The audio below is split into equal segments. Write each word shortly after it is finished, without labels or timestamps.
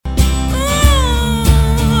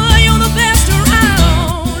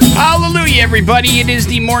everybody. It is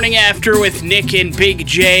the morning after with Nick and Big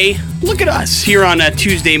J. Look at us here on a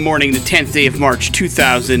Tuesday morning, the 10th day of March,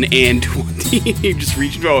 2020. You just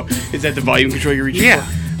reached. Oh, is that the volume control you're reaching for?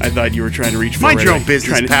 I thought you were trying to reach for. Mind your own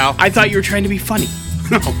business, pal. I thought you were trying to be funny.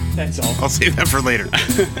 No, that's all. I'll save that for later.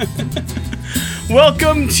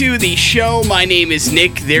 Welcome to the show. My name is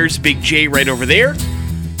Nick. There's Big J right over there.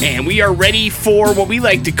 And we are ready for what we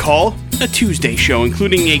like to call a Tuesday show,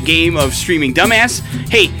 including a game of Streaming Dumbass.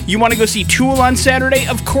 Hey, you want to go see Tool on Saturday?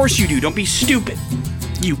 Of course you do. Don't be stupid.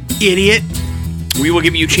 You idiot. We will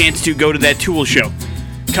give you a chance to go to that Tool show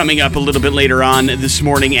coming up a little bit later on this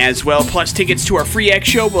morning as well. Plus tickets to our Free X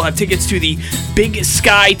show. We'll have tickets to the Big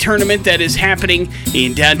Sky tournament that is happening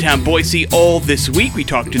in downtown Boise all this week. We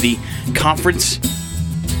talked to the conference.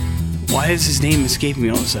 Why is his name escaping me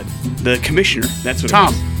all of a sudden? The commissioner. That's what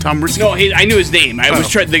it is. Tom Risky. No, I knew his name. I was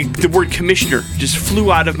trying. The word commissioner just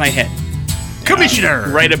flew out of my head. Commissioner!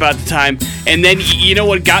 Right about the time. And then, you know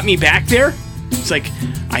what got me back there? It's like,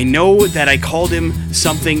 I know that I called him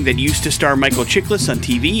something that used to star Michael Chiklis on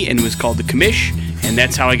TV and was called the Commish, and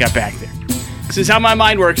that's how I got back there. This is how my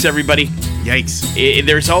mind works, everybody. Yikes.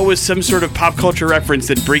 There's always some sort of pop culture reference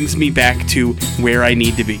that brings me back to where I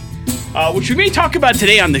need to be. Which we may talk about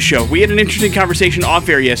today on the show. We had an interesting conversation off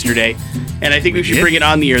air yesterday, and I think we should bring it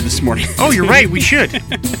on the air this morning. Oh, you're right. We should.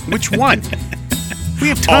 Which one? We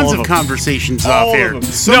have tons of conversations off air.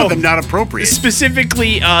 Some of them not appropriate.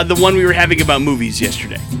 Specifically, the one we were having about movies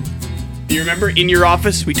yesterday. Do you remember? In your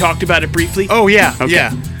office, we talked about it briefly. Oh, yeah. Okay.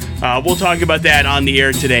 Yeah. We'll talk about that on the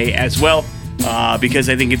air today as well, because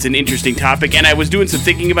I think it's an interesting topic. And I was doing some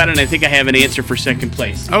thinking about it, and I think I have an answer for second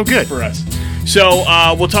place. Oh, good. For us. So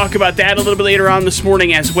we'll talk about that a little bit later on this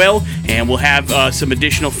morning as well, and we'll have some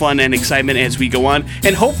additional fun and excitement as we go on.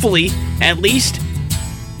 And hopefully, at least,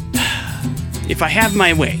 if I have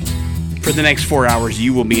my way, for the next 4 hours,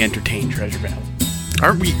 you will be entertained, Treasure Valley.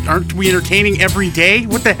 Aren't we entertaining every day?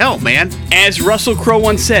 What the hell, man? As Russell Crowe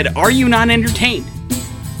once said, are you not entertained?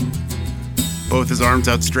 Both his arms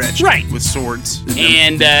outstretched. Right. With swords.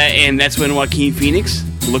 And that's when Joaquin Phoenix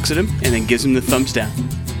looks at him and then gives him the thumbs down.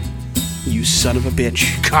 You son of a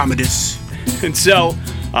bitch. Commodus. And so,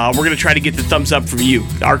 we're going to try to get the thumbs up from you,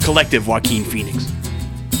 our collective Joaquin Phoenix,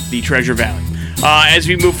 the Treasure Valley. As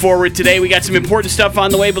we move forward today, we got some important stuff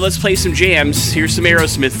on the way, but let's play some jams. Here's some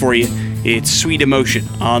Aerosmith for you. It's Sweet Emotion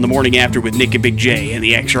on the morning after with Nick and Big J and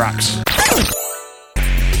the X-Rocks. On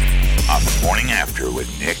the morning after with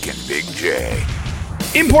Nick and Big J.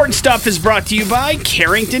 Important stuff is brought to you by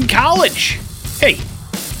Carrington College. Hey.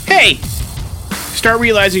 Start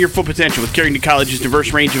realizing your full potential with Carrington College's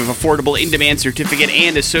diverse range of affordable in-demand certificate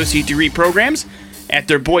and associate degree programs at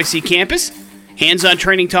their Boise campus. Hands-on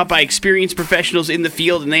training taught by experienced professionals in the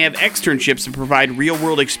field, and they have externships that provide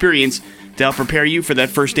real-world experience to help prepare you for that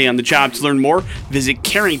first day on the job. To learn more, visit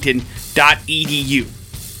carrington.edu.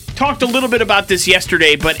 Talked a little bit about this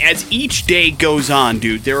yesterday, but as each day goes on,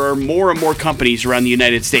 dude, there are more and more companies around the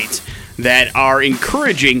United States that are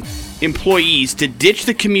encouraging employees to ditch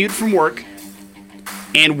the commute from work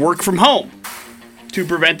and work from home to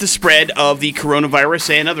prevent the spread of the coronavirus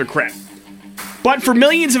and other crap. But for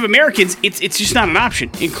millions of Americans, it's just not an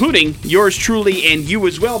option, including yours truly and you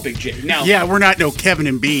as well, Big J. Now, yeah, we're not no Kevin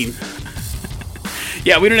and Bean.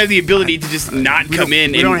 Yeah, we don't have the ability to just not come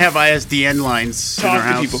in. We don't have ISDN lines in our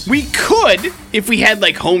house. Talk to people. We could if we had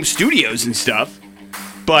like home studios and stuff,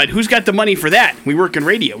 but who's got the money for that? We work in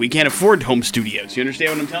radio. We can't afford home studios. You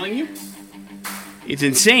understand what I'm telling you? It's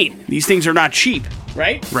insane. These things are not cheap,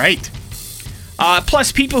 right? Right.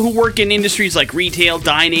 Plus, people who work in industries like retail,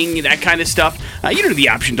 dining, that kind of stuff, you don't have the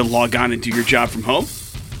option to log on and do your job from home.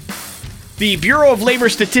 The Bureau of Labor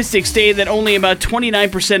Statistics stated that only about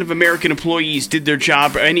 29% of American employees did their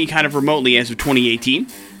job any kind of remotely as of 2018.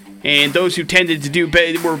 And those who tended to do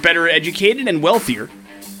were better educated and wealthier.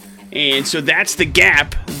 And so that's the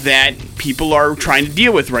gap that people are trying to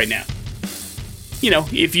deal with right now. You know,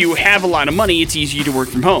 if you have a lot of money, it's easier to work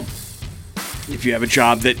from home. If you have a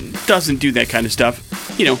job that doesn't do that kind of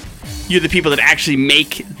stuff, you know, you're the people that actually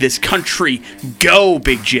make this country go,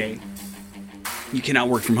 Big J. You cannot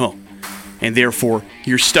work from home. And therefore,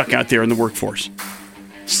 you're stuck out there in the workforce.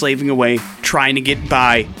 Slaving away, trying to get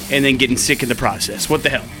by, and then getting sick in the process. What the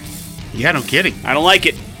hell? Yeah, no kidding. I don't like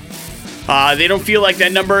it. They don't feel like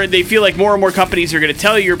that number. They feel like more and more companies are going to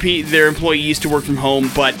tell their employees to work from home,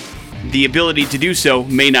 but the ability to do so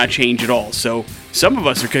may not change at all. So some of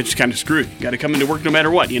us are just kind of screwed. You got to come into work no matter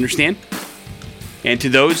what. You understand? And to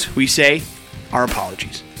those, we say our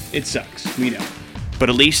apologies. It sucks. We know. But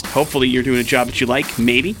at least, hopefully, you're doing a job that you like.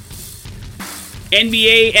 Maybe.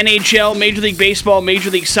 NBA, NHL, Major League Baseball, Major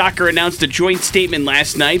League Soccer announced a joint statement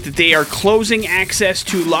last night that they are closing access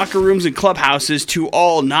to locker rooms and clubhouses to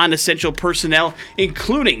all non-essential personnel,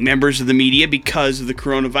 including members of the media, because of the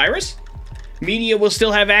coronavirus. Media will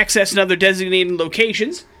still have access in other designated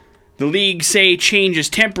locations. The league say change is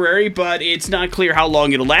temporary, but it's not clear how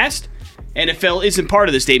long it'll last. NFL isn't part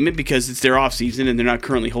of the statement because it's their offseason and they're not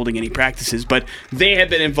currently holding any practices, but they have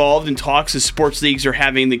been involved in talks as sports leagues are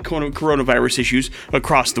having the coronavirus issues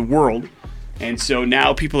across the world. And so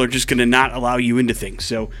now people are just going to not allow you into things.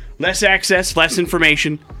 So less access, less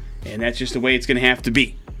information, and that's just the way it's going to have to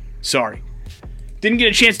be. Sorry. Didn't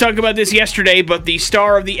get a chance to talk about this yesterday, but the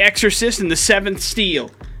star of The Exorcist and The Seventh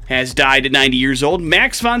Seal has died at 90 years old.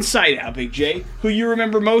 Max von Sydow, Big J, who you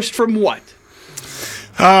remember most from what?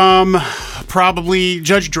 Probably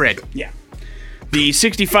Judge Dredd. Yeah. The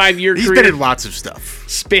 65-year career... He's been in lots of stuff.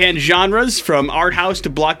 ...spanned genres from art house to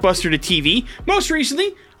blockbuster to TV. Most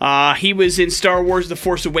recently, he was in Star Wars The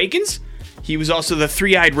Force Awakens. He was also the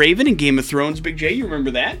Three-Eyed Raven in Game of Thrones, Big J. You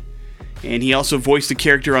remember that? And he also voiced the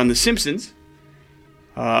character on The Simpsons.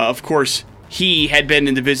 Of course, he had been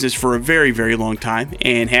in the business for a very, very long time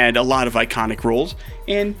and had a lot of iconic roles.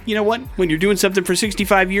 And you know what? When you're doing something for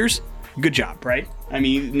 65 years, good job, right? I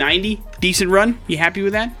mean, 90, decent run. You happy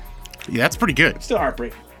with that? Yeah, that's pretty good. Still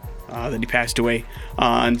heartbreaking that he passed away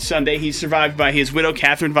on Sunday. He's survived by his widow,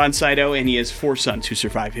 Catherine von Sydow, and he has 4 sons who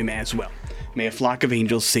survive him as well. May a flock of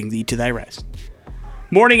angels sing thee to thy rest.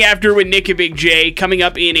 Morning After with Nick and Big J. Coming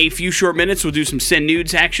up in a few short minutes, we'll do some send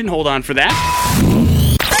nudes action. Hold on for that.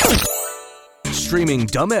 Streaming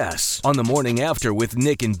Dumbass on the Morning After with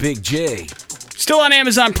Nick and Big J. Still on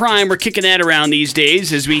Amazon Prime. We're kicking that around these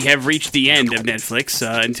days as we have reached the end of Netflix.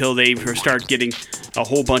 Until they start getting a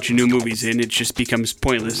whole bunch of new movies in, it just becomes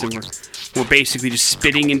pointless, and we're basically just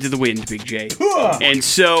spitting into the wind, Big J. And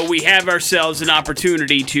so we have ourselves an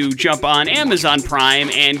opportunity to jump on Amazon Prime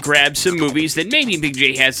and grab some movies that maybe Big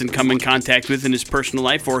J hasn't come in contact with in his personal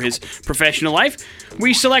life or his professional life.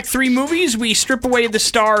 We select 3 movies, we strip away the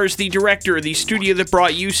stars, the director, the studio that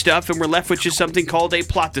brought you stuff, and we're left with just something called a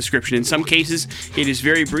plot description. In some cases, it is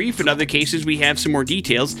very brief. In other cases, we have some more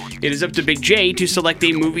details. It is up to Big J to select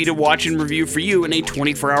a movie to watch and review for you in a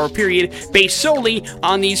 24-hour period based solely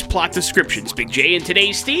on these plot descriptions. Big J, in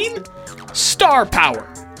today's theme, star power.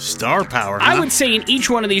 Star power, huh? I would say in each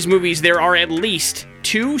one of these movies there are at least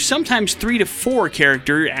 2, sometimes 3 to 4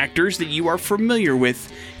 actors that you are familiar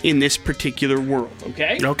with in this particular world,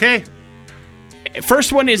 okay? Okay.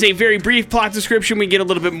 First one is a very brief plot description. We get a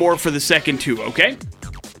little bit more for the second 2, okay?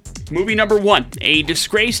 Movie number 1. A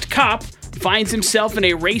disgraced cop finds himself in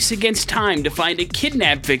a race against time to find a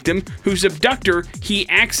kidnapped victim whose abductor he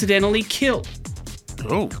accidentally killed.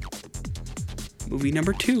 Oh. Movie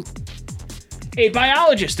number 2. A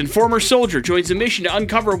biologist and former soldier joins a mission to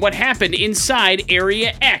uncover what happened inside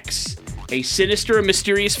Area X, a sinister and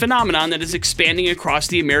mysterious phenomenon that is expanding across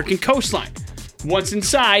the American coastline. Once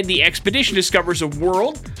inside, the expedition discovers a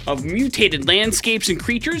world of mutated landscapes and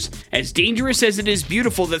creatures as dangerous as it is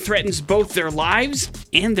beautiful that threatens both their lives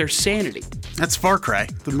and their sanity. That's Far Cry,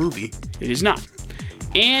 the movie. It is not.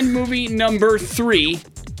 And movie number 3.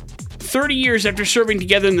 30 years after serving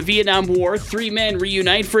together in the Vietnam War, 3 men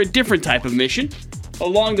reunite for a different type of mission.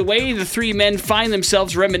 Along the way, the 3 men find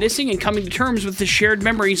themselves reminiscing and coming to terms with the shared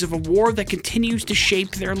memories of a war that continues to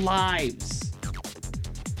shape their lives.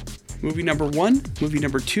 Movie number 1, movie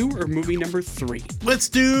number 2, or movie number 3? Let's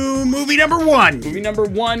do movie number 1. Movie number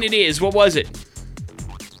 1 it is. What was it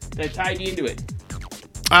that tied you into it?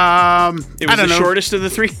 It was the shortest of the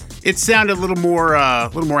 3? It sounded a little more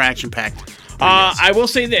action-packed. I will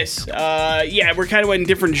say this. We're kind of in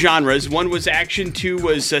different genres. 1 was action, 2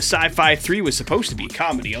 was sci-fi, 3 was supposed to be a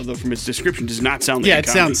comedy, although from its description does not sound like a comedy.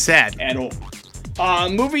 Yeah, it sounds sad. At all.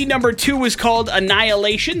 Movie number 2 was called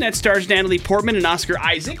Annihilation. That stars Natalie Portman and Oscar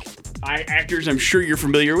Isaac. Actors I'm sure you're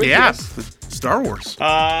familiar with. Yeah, yes. Star Wars.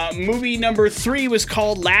 Movie number 3 was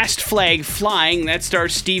called Last Flag Flying. That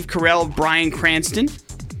stars Steve Carell, Bryan Cranston.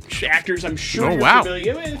 Actors I'm sure you're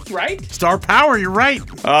familiar with, right? Star power, you're right.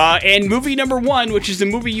 And movie number 1, which is the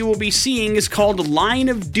movie you will be seeing, is called Line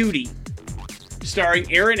of Duty,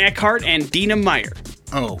 starring Aaron Eckhart and Dina Meyer.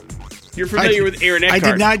 Oh. You're familiar with Aaron Eckhart.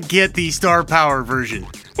 I did not get the star power version.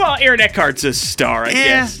 Well, Aaron Eckhart's a star, I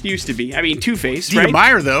guess. Used to be. I mean, Two-Face, right? Dina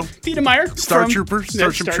Meyer, though. Dina Meyer. Starship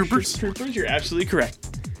Troopers. You're absolutely correct.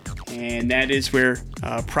 And that is where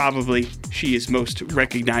probably she is most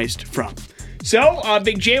recognized from. So,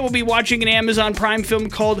 Big J will be watching an Amazon Prime film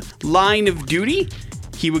called Line of Duty.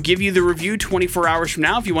 He will give you the review 24 hours from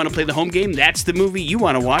now. If you want to play the home game, that's the movie you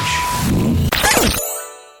want to watch.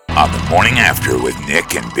 On the Morning After with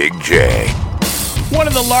Nick and Big J. One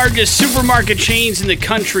of the largest supermarket chains in the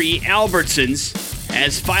country, Albertsons,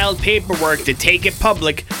 has filed paperwork to take it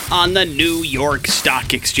public on the New York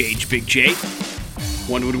Stock Exchange, Big J.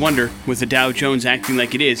 One would wonder, with the Dow Jones acting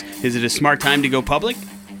like it is it a smart time to go public?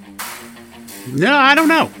 No, I don't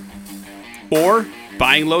know. Or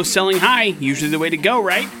buying low, selling high, usually the way to go,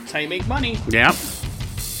 right? That's how you make money. Yeah.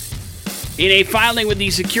 In a filing with the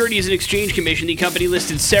Securities and Exchange Commission, the company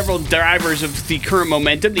listed several drivers of the current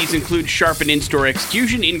momentum. These include sharpened in-store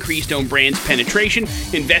execution, increased own brands penetration,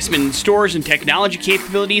 investment in stores and technology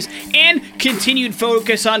capabilities, and continued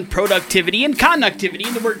focus on productivity and connectivity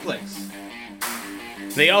in the workplace.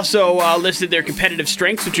 They also listed their competitive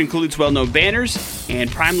strengths, which includes well-known banners and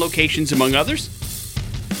prime locations, among others.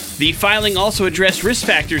 The filing also addressed risk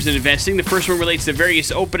factors in investing. The first one relates to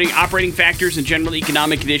various operating factors and general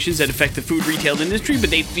economic conditions that affect the food retail industry,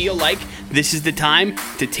 but they feel like this is the time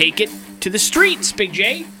to take it to the streets, Big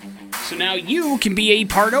J. So now you can be a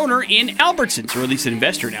part owner in Albertsons, or at least an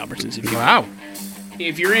investor in Albertsons.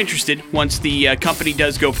 If you're interested, once the company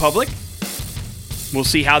does go public, we'll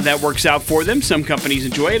see how that works out for them. Some companies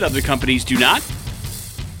enjoy it, other companies do not.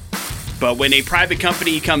 But when a private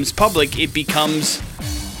company comes public, it becomes...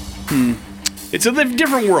 It's a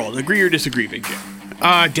different world. Agree or disagree, Big J?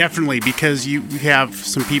 Definitely, because you have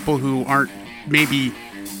some people who aren't maybe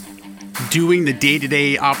doing the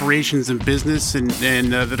day-to-day operations and business and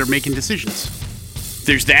that are making decisions.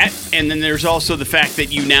 There's that, and then there's also the fact that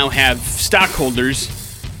you now have stockholders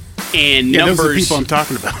and numbers those are the people I'm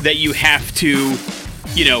talking about. That you have to,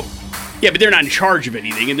 but they're not in charge of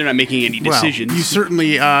anything, and they're not making any decisions. Well,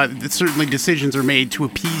 you certainly decisions are made to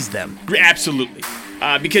appease them. Absolutely.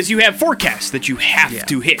 Because you have forecasts that you have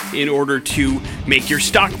to hit in order to make your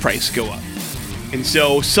stock price go up. And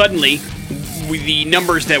so suddenly, the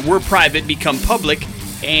numbers that were private become public,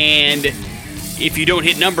 and if you don't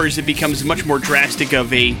hit numbers, it becomes much more drastic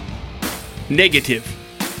of a negative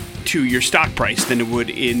to your stock price than it would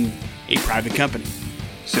in a private company.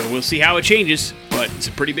 So we'll see how it changes, but it's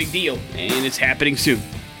a pretty big deal, and it's happening soon.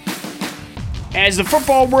 As the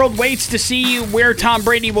football world waits to see where Tom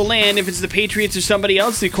Brady will land, if it's the Patriots or somebody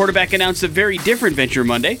else, the quarterback announced a very different venture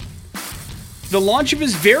Monday. The launch of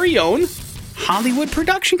his very own Hollywood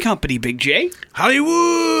production company, Big J.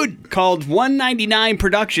 Hollywood! Called 199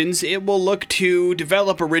 Productions. It will look to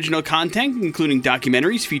develop original content, including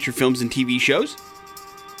documentaries, feature films, and TV shows.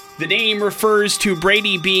 The name refers to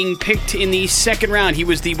Brady being picked in the second round. He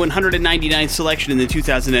was the 199th selection in the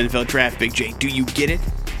 2000 NFL Draft, Big J. Do you get it?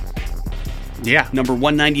 Yeah. Number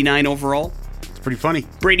 199 overall. It's pretty funny.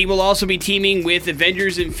 Brady will also be teaming with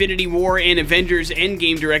Avengers Infinity War and Avengers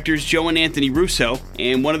Endgame directors Joe and Anthony Russo,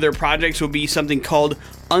 and one of their projects will be something called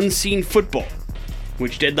Unseen Football,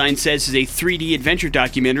 which Deadline says is a 3D adventure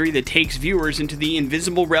documentary that takes viewers into the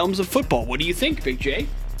invisible realms of football. What do you think, Big J?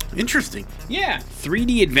 Interesting. Yeah,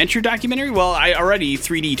 3D adventure documentary? Well,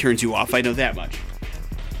 3D turns you off, I know that much.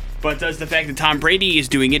 But does the fact that Tom Brady is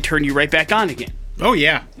doing it turn you right back on again? Oh,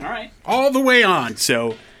 yeah. All right. All the way on.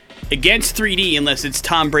 So, against 3D, unless it's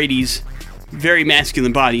Tom Brady's very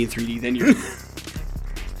masculine body in 3D, then you're...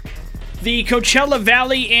 The Coachella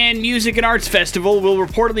Valley and Music and Arts Festival will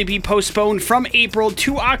reportedly be postponed from April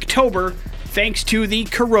to October thanks to the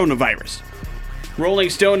coronavirus.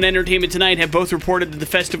 Rolling Stone and Entertainment Tonight have both reported that the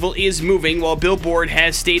festival is moving, while Billboard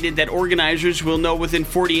has stated that organizers will know within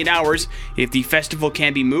 48 hours if the festival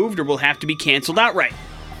can be moved or will have to be canceled outright.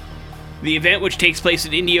 The event, which takes place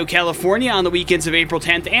in Indio, California on the weekends of April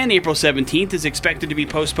 10th and April 17th, is expected to be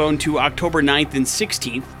postponed to October 9th and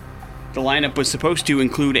 16th. The lineup was supposed to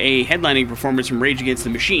include a headlining performance from Rage Against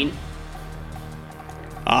the Machine.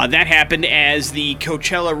 That happened as the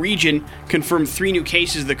Coachella region confirmed 3 new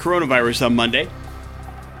cases of the coronavirus on Monday.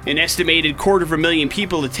 An estimated 250,000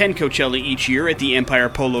 people attend Coachella each year at the Empire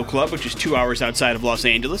Polo Club, which is 2 hours outside of Los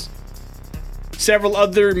Angeles. Several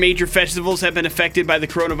other major festivals have been affected by the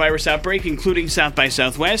coronavirus outbreak, including South by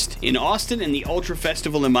Southwest in Austin and the Ultra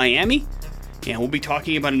Festival in Miami. And we'll be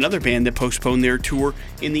talking about another band that postponed their tour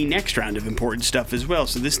in the next round of important stuff as well.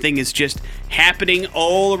 So this thing is just happening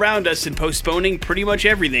all around us and postponing pretty much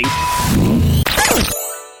everything.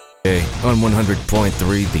 Hey, on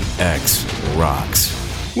 100.3, The X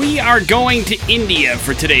rocks. We are going to India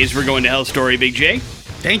for today's We're Going to Hell story, Big J.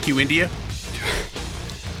 Thank you, India.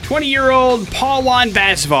 20-year-old Pawan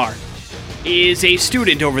Basvar is a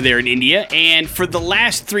student over there in India, and for the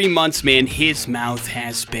last 3 months, man, his mouth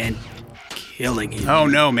has been killing him. Oh,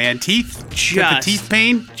 no, man. Teeth? Got the teeth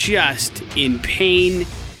pain? Just in pain,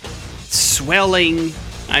 swelling.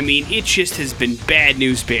 I mean, it just has been bad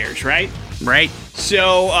news bears, right? Right.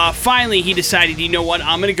 So finally, he decided, you know what?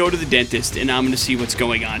 I'm going to go to the dentist and I'm going to see what's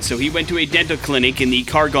going on. So he went to a dental clinic in the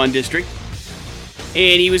Kargon district.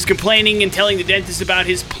 And he was complaining and telling the dentist about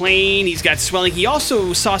his plane. He's got swelling. He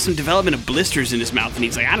also saw some development of blisters in his mouth. And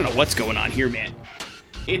he's like, I don't know what's going on here, man.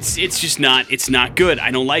 It's just not, it's not good.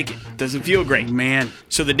 I don't like it. Doesn't feel great. Man.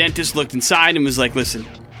 So the dentist looked inside and was like, listen,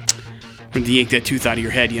 I'm going to yank that tooth out of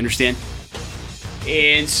your head. You understand?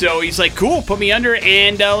 And so he's like, cool, put me under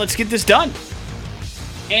and let's get this done.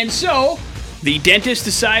 And so the dentist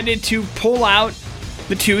decided to pull out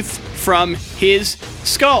the tooth from his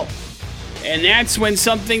skull. And that's when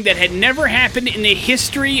something that had never happened in the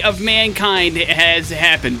history of mankind has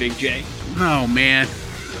happened, Big J. Oh, man.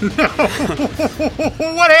 No.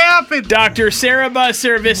 What happened? Dr. Saraba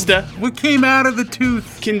Saravista What came out of the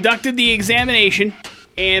tooth? conducted the examination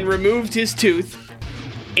and removed his tooth.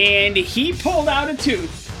 And he pulled out a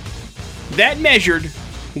tooth that measured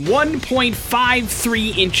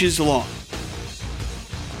 1.53 inches long.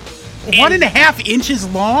 1.5 inches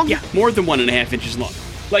long? Yeah, more than 1.5 inches long.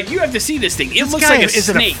 Like, you have to see this thing. It This looks guy, like a is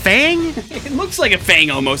snake. it a fang? It looks like a fang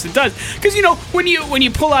almost. It does. Because, you know, when you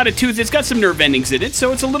pull out a tooth, it's got some nerve endings in it,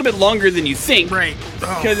 so it's a little bit longer than you think. Right.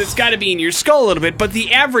 Oh. Because it's got to be in your skull a little bit. But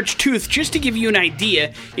the average tooth, just to give you an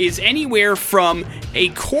idea, is anywhere from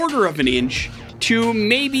 1/4 of an inch to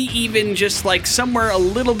maybe even just like somewhere a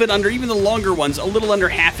little bit under, even the longer ones, a little under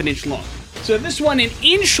 1/2 an inch long. So this one, 1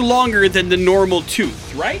 inch longer than the normal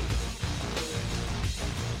tooth, right?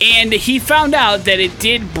 And he found out that it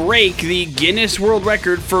did break the Guinness World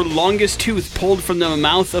Record for longest tooth pulled from the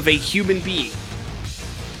mouth of a human being.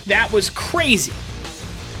 That was crazy.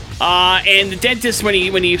 And the dentist, when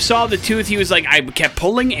he saw the tooth, he was like, I kept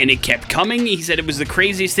pulling and it kept coming. He said it was the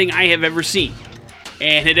craziest thing I have ever seen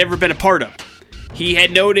and had ever been a part of. He had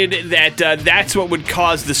noted that that's what would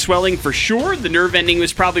cause the swelling for sure. The nerve ending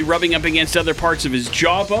was probably rubbing up against other parts of his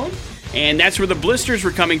jawbone. And that's where the blisters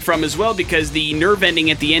were coming from as well, because the nerve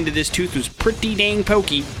ending at the end of this tooth was pretty dang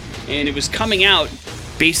pokey. And it was coming out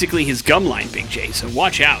basically his gum line, Big J. So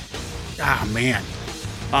watch out. Ah, man.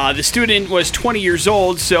 The student was 20 years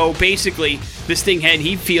old, so basically this thing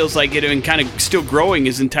he feels like it had been kind of still growing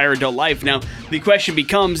his entire adult life. Now, the question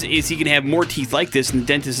becomes, is he going to have more teeth like this? And the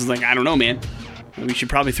dentist is like, I don't know, man. We should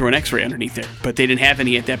probably throw an x-ray underneath there. But they didn't have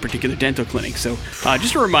any at that particular dental clinic. So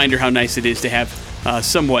just a reminder how nice it is to have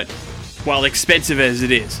somewhat, while expensive as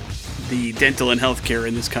it is, the dental and healthcare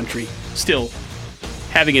in this country, still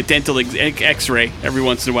having a dental x-ray every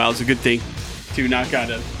once in a while is a good thing to knock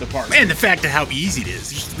out of the park. Man, the fact of how easy it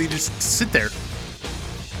is. They just sit there.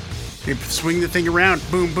 They swing the thing around.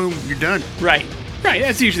 Boom, boom. You're done. Right.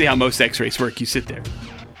 That's usually how most x-rays work. You sit there.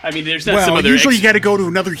 I mean, there's not some other... usually you got to go to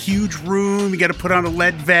another huge room. You got to put on a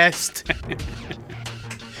lead vest.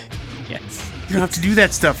 Yes. You don't have to do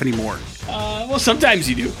that stuff anymore. Well, sometimes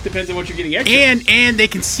you do. Depends on what you're getting x-rayed. And they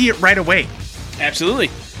can see it right away. Absolutely.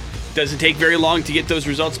 Doesn't take very long to get those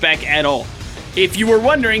results back at all. If you were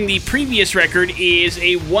wondering, the previous record is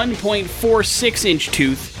a 1.46-inch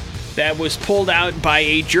tooth that was pulled out by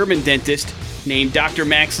a German dentist named Dr.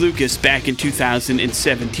 Max Lucas back in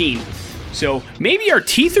 2017. So maybe our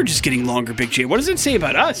teeth are just getting longer, Big J. What does it say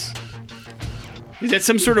about us? Is that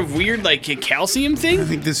some sort of weird, like, calcium I thing?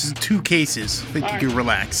 think this is 2 cases. I think you can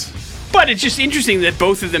relax. But it's just interesting that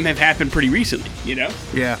both of them have happened pretty recently, you know?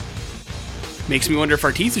 Yeah. Makes me wonder if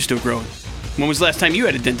our teeth are still growing. When was the last time you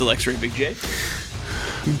had a dental x-ray, Big J?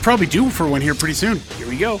 We'll probably due for one here pretty soon. Here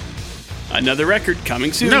we go. Another record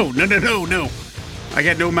coming soon. No. I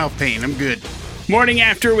got no mouth pain. I'm good. Morning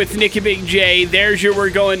After with Nick and Big J. There's your We're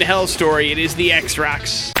Going to Hell story. It is the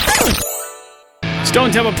X-Rocks.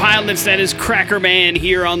 Stone Temple Pilots, that is Cracker Man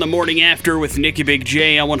here on the Morning After with Nick and Big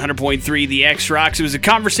J on 100.3 The X-Rocks. It was a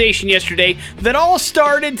conversation yesterday that all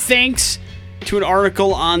started thanks to an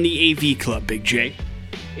article on the AV Club, Big J.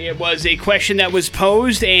 It was a question that was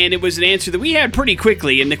posed, and it was an answer that we had pretty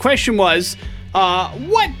quickly. And the question was,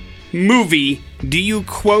 what movie do you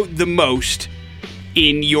quote the most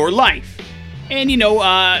in your life? And, you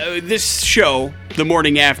know, this show, The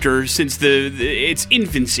Morning After, since its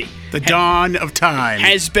infancy, The dawn of time.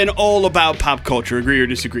 has been all about pop culture. Agree or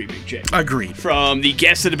disagree, Big J? Agreed. From the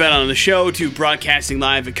guests that have been on the show, to broadcasting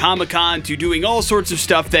live at Comic-Con, to doing all sorts of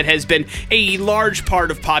stuff that has been a large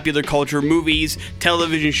part of popular culture, movies,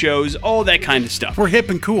 television shows, all that kind of stuff. We're hip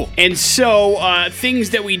and cool. And so,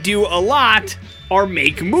 things that we do a lot are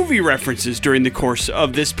make movie references during the course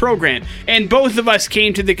of this program. And both of us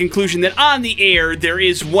came to the conclusion that on the air, there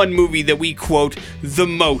is one movie that we quote the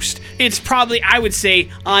most. It's probably, I would say,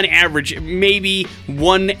 on average, maybe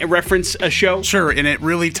one reference a show. Sure, and it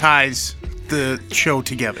really ties the show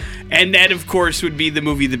together. And that, of course, would be the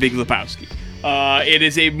movie The Big Lebowski. It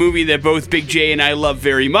is a movie that both Big J and I love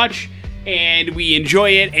very much, and we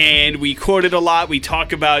enjoy it, and we quote it a lot. We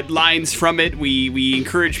talk about lines from it. We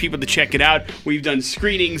encourage people to check it out. We've done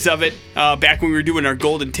screenings of it back when we were doing our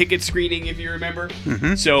golden ticket screening, if you remember.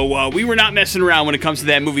 Mm-hmm. So we were not messing around when it comes to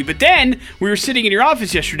that movie. But then we were sitting in your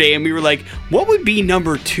office yesterday, and we were like, what would be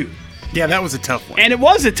number 2? Yeah, that was a tough one. And it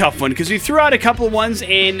was a tough one because we threw out a couple of ones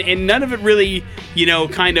and none of it really,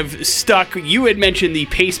 kind of stuck. You had mentioned the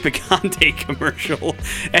Pace Picante commercial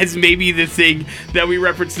as maybe the thing that we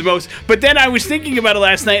referenced the most. But then I was thinking about it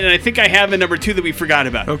last night, and I think I have a number 2 that we forgot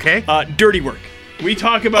about. Okay. Dirty Work. We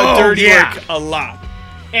talk about Dirty Work a lot.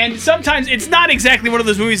 And sometimes it's not exactly one of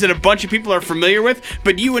those movies that a bunch of people are familiar with,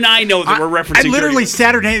 but you and I know that we're referencing I literally Dirty Work.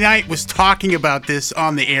 Saturday night was talking about this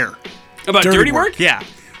on the air. About Dirty Work? Yeah.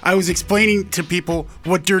 I was explaining to people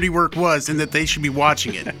what Dirty Work was and that they should be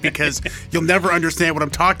watching it because you'll never understand what I'm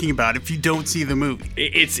talking about if you don't see the movie.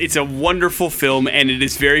 It's a wonderful film, and it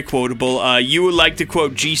is very quotable. You would like to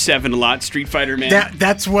quote G7 a lot, Street Fighter Man.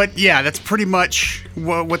 That's pretty much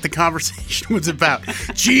what the conversation was about.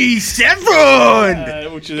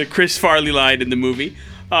 G7! Which is a Chris Farley line in the movie.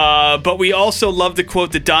 But we also love to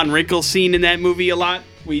quote the Don Rickles scene in that movie a lot.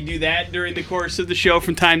 We do that during the course of the show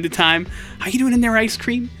from time to time. How you doing in there, ice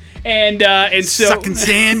cream? And so sucking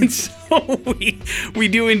sand. And so we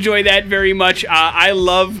do enjoy that very much. I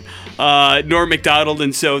love Norm Macdonald,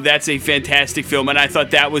 and so that's a fantastic film. And I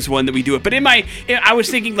thought that was one that we do it. But I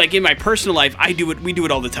was thinking like in my personal life, we do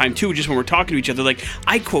it all the time too. Just when we're talking to each other, like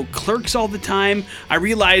I quote Clerks all the time. I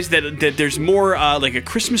realize that there's more like a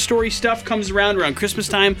Christmas Story stuff comes around Christmas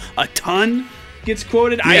time a ton. Gets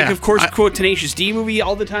quoted. Yeah, I, of course, quote Tenacious D movie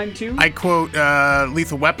all the time, too. I quote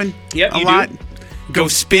Lethal Weapon a lot. Do. Go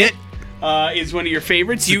Spit. Is one of your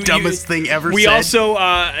favorites. The dumbest thing ever we said. We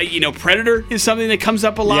also, Predator is something that comes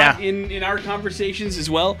up a lot in our conversations as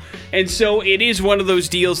well. And so it is one of those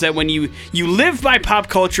deals that when you live by pop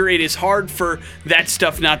culture, it is hard for that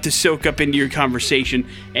stuff not to soak up into your conversation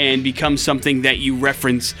and become something that you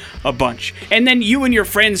reference a bunch. And then you and your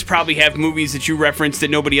friends probably have movies that you reference that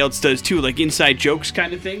nobody else does too, like inside jokes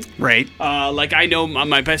kind of thing. Right. Like I know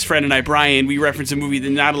my best friend and I, Brian, we reference a movie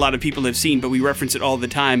that not a lot of people have seen, but we reference it all the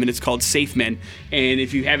time, and it's called Safe Men, and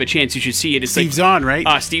if you have a chance, you should see it. It's Steve Zahn, right?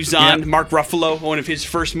 Steve Zahn, Mark Ruffalo, one of his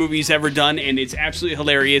first movies ever done, and it's absolutely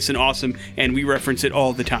hilarious and awesome, and we reference it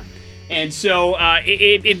all the time. And so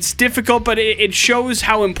it's difficult, but it shows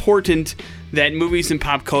how important that movies and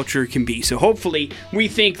pop culture can be. So hopefully, we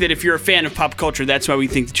think that if you're a fan of pop culture, that's why we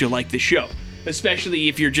think that you'll like the show. Especially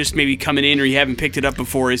if you're just maybe coming in or you haven't picked it up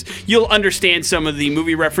before, is you'll understand some of the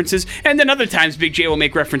movie references, and then other times Big J will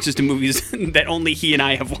make references to movies that only he and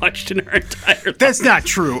I have watched in our entire life. That's not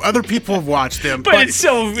true. Other people have watched them, but it's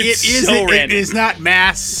so random. It is not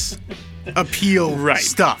mass appeal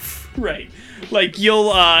stuff. Right. Like you'll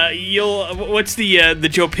what's the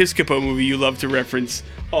Joe Piscopo movie you love to reference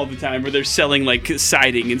all the time, where they're selling like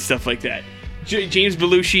siding and stuff like that. James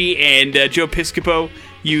Belushi and Joe Piscopo.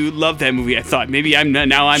 You love that movie, I thought. Maybe I'm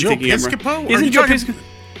thinking Piscopo? Isn't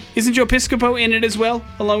Joe Piscopo in it as well,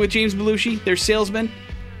 along with James Belushi? They're salesmen?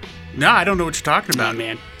 No, I don't know what you're talking about. Oh,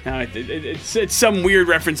 man. No, it's some weird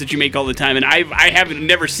reference that you make all the time, and I haven't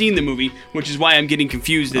never seen the movie, which is why I'm getting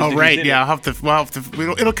confused. Oh, right, yeah.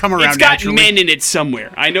 It'll come around. It's got naturally. men in it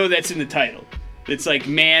somewhere. I know that's in the title. It's like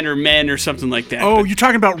Man or Men or something like that. Oh, you're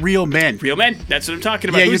talking about Real Men. Real Men. That's what I'm talking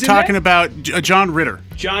about. Yeah, Who's you're talking about John Ritter.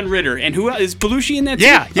 John Ritter. And who else? Is Belushi in that too?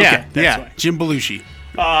 Yeah, okay, yeah. Jim Belushi.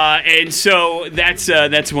 And so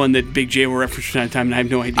that's one that Big J will reference from time to time, and I have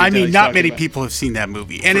no idea. I mean, not many people have seen that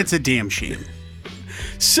movie, and it's a damn shame.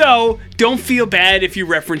 So don't feel bad if you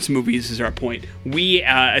reference movies, is our point. We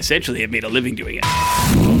essentially have made a living doing it.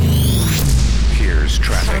 Here's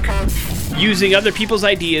traffic. Using other people's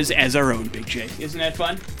ideas as our own, Big J. Isn't that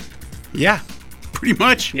fun? Yeah, pretty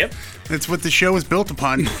much. Yep. That's what the show is built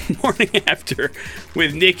upon. Morning After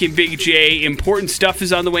with Nick and Big J. Important stuff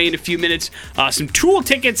is on the way in a few minutes. Some Tool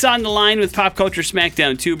tickets on the line with Pop Culture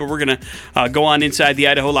Smackdown, too, but we're going to go on inside the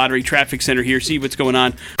Idaho Lottery Traffic Center here, see what's going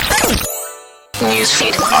on.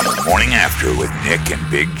 Newsfeed on the Morning After with Nick and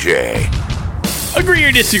Big J. Agree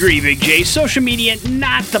or disagree, Big J? Social media,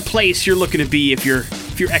 not the place you're looking to be if you're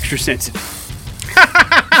extra sensitive.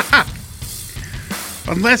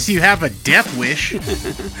 Unless you have a death wish.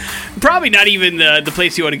 Probably not even the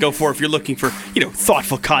place you want to go for if you're looking for,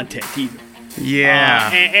 thoughtful content either.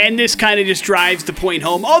 Yeah. And this kind of just drives the point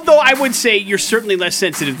home. Although I would say you're certainly less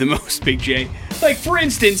sensitive than most, Big J. Like, for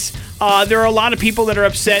instance, there are a lot of people that are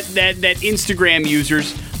upset that Instagram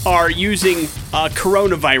users are using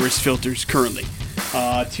coronavirus filters currently.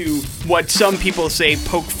 to what some people say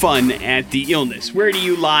poke fun at the illness. Where do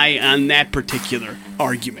you lie on that particular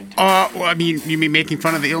argument? Well, I mean, you mean making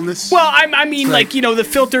fun of the illness? Well, I mean, Right. like, the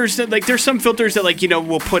filters that, like, there's some filters that, like,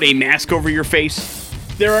 will put a mask over your face.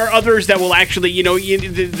 There are others that will actually,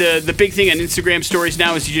 the big thing on Instagram stories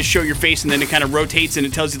now is you just show your face and then it kind of rotates and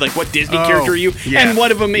it tells you, like, what Disney character are you. yeah. And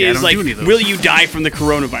one of them Yeah, I is, don't like, do any of those. will you die from the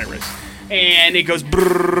coronavirus? And it goes,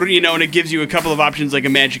 brrr, and it gives you a couple of options, like a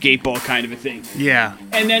Magic 8-Ball kind of a thing. Yeah.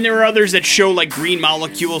 And then there are others that show, like, green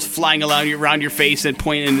molecules flying around your face and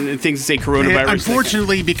point and things that say coronavirus.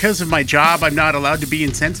 Unfortunately, because of my job, I'm not allowed to be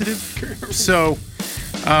insensitive. So,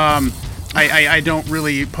 I don't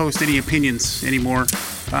really post any opinions anymore.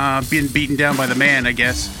 Being beaten down by the man, I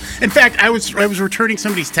guess. In fact, I was returning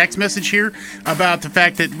somebody's text message here about the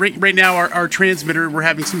fact that right now our transmitter, we're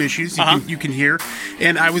having some issues. You can hear.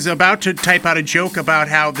 And I was about to type out a joke about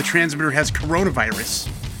how the transmitter has coronavirus.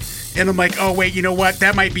 And I'm like, oh, wait, you know what?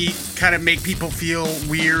 That might be kind of make people feel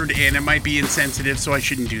weird and it might be insensitive, so I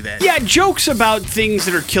shouldn't do that. Yeah, jokes about things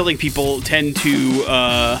that are killing people tend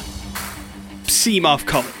to seem off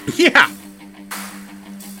color. Yeah.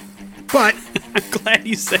 But I'm glad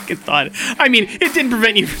you second thought it. I mean, it didn't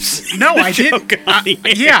prevent you from saying no, the I joke didn't. on the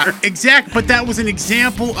air. Yeah, exact. But that was an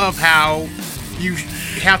example of how you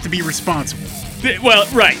have to be responsible. Well,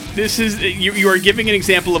 right. This is you are giving an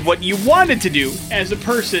example of what you wanted to do as a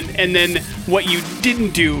person, and then what you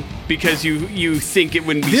didn't do because you think it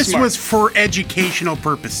wouldn't be This smart. was for educational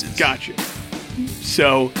purposes. Gotcha.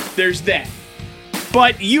 So there's that.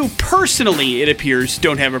 But you personally, it appears,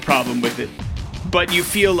 don't have a problem with it. But you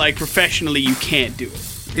feel like professionally you can't do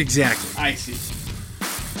it. Exactly. I see.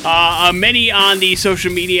 Many on the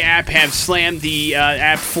social media app have slammed the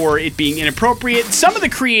app for it being inappropriate. Some of the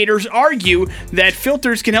creators argue that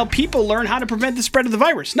filters can help people learn how to prevent the spread of the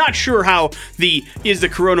virus. Not sure how is the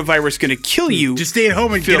coronavirus going to kill you? Just stay at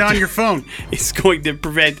home and get on your phone. It's going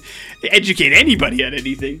to educate anybody on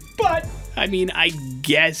anything. But, I mean, I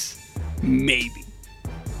guess maybe.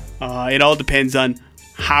 It all depends on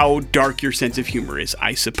how dark your sense of humor is,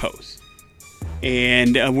 I suppose.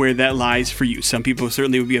 And where that lies for you. Some people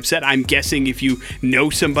certainly would be upset. I'm guessing if you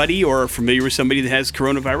know somebody or are familiar with somebody that has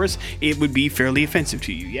coronavirus, it would be fairly offensive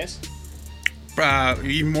to you, yes?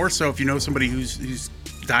 Even more so if you know somebody who's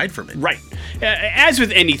died from it. Right. As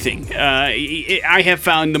with anything, I have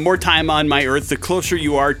found the more time on my earth, the closer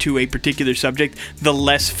you are to a particular subject, the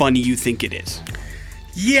less funny you think it is.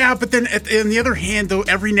 Yeah, but then on the other hand, though,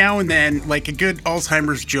 every now and then, like a good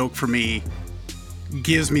Alzheimer's joke for me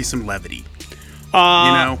gives me some levity.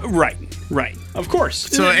 Right. Of course.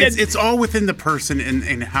 So it's all within the person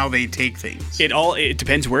and how they take things. It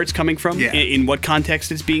depends where it's coming from, Yeah. in what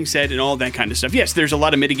context it's being said, and all that kind of stuff. Yes, there's a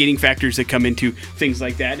lot of mitigating factors that come into things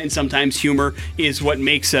like that, and sometimes humor is what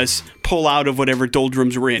makes us pull out of whatever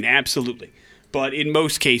doldrums we're in. Absolutely. But in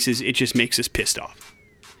most cases, it just makes us pissed off.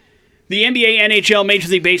 The NBA, NHL, Major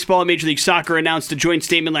League Baseball, and Major League Soccer announced a joint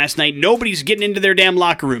statement last night. Nobody's getting into their damn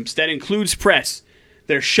locker rooms. That includes press.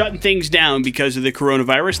 They're shutting things down because of the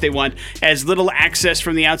coronavirus. They want as little access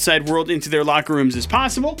from the outside world into their locker rooms as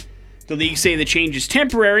possible. The league say the change is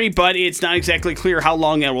temporary, but it's not exactly clear how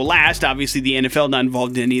long that will last. Obviously, the NFL not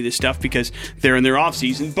involved in any of this stuff because they're in their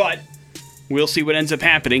offseason, but we'll see what ends up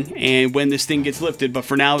happening and when this thing gets lifted. But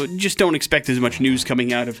for now, just don't expect as much news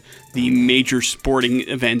coming out of the major sporting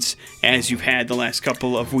events as you've had the last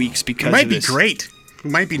couple of weeks because It might of be this. great.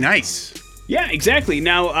 It might be nice. Yeah, exactly.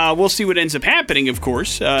 Now, we'll see what ends up happening, of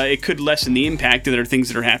course. It could lessen the impact that there are things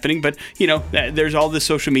that are happening, but, there's all this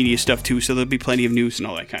social media stuff, too, so there'll be plenty of news and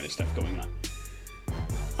all that kind of stuff going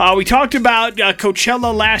on. We talked about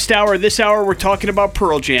Coachella last hour. This hour, we're talking about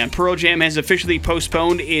Pearl Jam. Pearl Jam has officially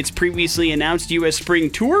postponed its previously announced U.S. Spring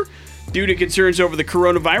Tour. Due to concerns over the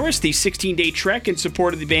coronavirus, the 16-day trek in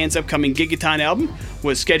support of the band's upcoming Gigaton album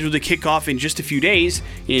was scheduled to kick off in just a few days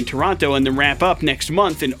in Toronto and then wrap up next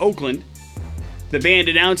month in Oakland. The band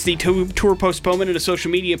announced the tour postponement in a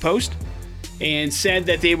social media post and said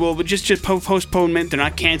that they will just postponement. They're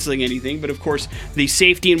not canceling anything, but of course, the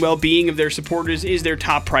safety and well-being of their supporters is their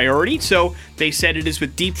top priority. So they said it is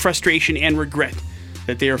with deep frustration and regret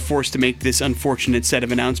that they are forced to make this unfortunate set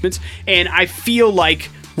of announcements. And I feel like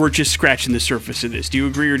we're just scratching the surface of this. Do you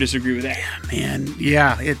agree or disagree with that? Man,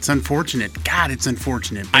 yeah, it's unfortunate. God, it's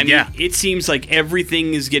unfortunate. But I mean, yeah. it seems like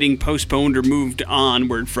everything is getting postponed or moved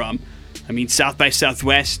onward from. I mean, South by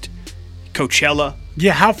Southwest, Coachella.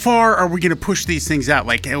 Yeah, how far are we going to push these things out?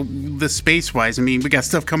 Like, the space-wise, I mean, we got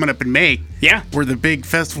stuff coming up in May. Yeah. Where the big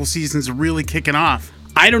festival season's really kicking off.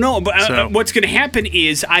 I don't know, but So- what's going to happen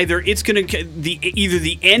is either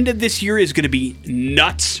the end of this year is going to be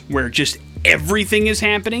nuts, where just everything is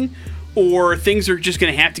happening, or things are just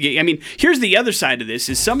going to have to get. I mean, here's the other side of this: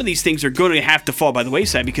 is some of these things are going to have to fall by the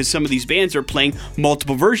wayside because some of these bands are playing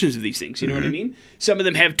multiple versions of these things. You know what I mean? Some of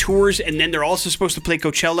them have tours, and then they're also supposed to play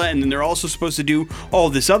Coachella, and then they're also supposed to do all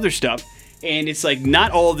this other stuff. And it's like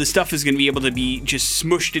not all of this stuff is going to be able to be just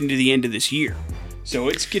smushed into the end of this year. So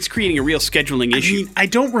it's creating a real scheduling issue. I mean, I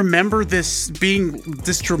don't remember this being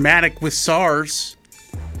this dramatic with SARS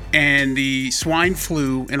and the swine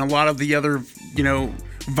flu and a lot of the other,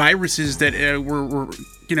 viruses that were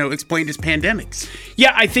explained as pandemics.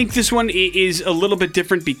 Yeah, I think this one is a little bit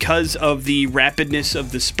different because of the rapidness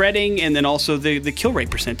of the spreading, and then also the kill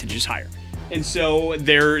rate percentage is higher. And so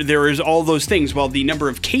there is all those things. While the number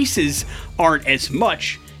of cases aren't as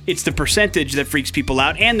much, it's the percentage that freaks people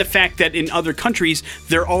out, and the fact that in other countries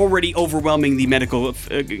they're already overwhelming the medical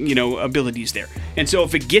abilities there. And so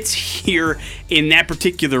if it gets here in that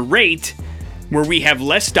particular rate, where we have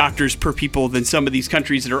less doctors per people than some of these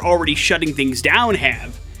countries that are already shutting things down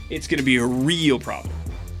have, it's going to be a real problem.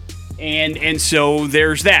 And so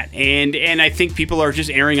there's that. And I think people are just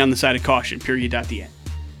erring on the side of caution, period, at the end.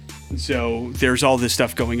 So there's all this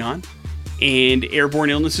stuff going on, and airborne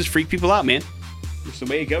illnesses freak people out, man. That's the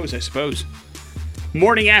way it goes, I suppose.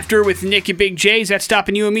 Morning After with Nick and Big J. Is that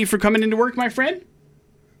stopping you and me from coming into work, my friend?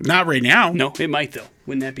 Not right now. No, it might, though.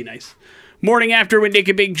 Wouldn't that be nice? Morning After with Nick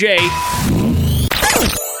and Big J.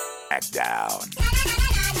 Back down.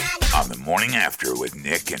 On the Morning After with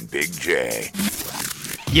Nick and Big J.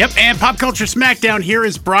 Yep, and Pop Culture Smackdown here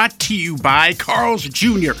is brought to you by Carl's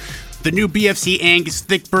Jr., the new BFC Angus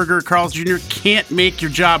Thick Burger. Carl's Jr. can't make your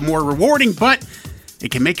job more rewarding, but it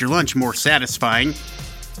can make your lunch more satisfying.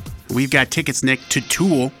 We've got tickets, Nick, to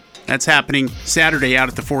Tool. That's happening Saturday out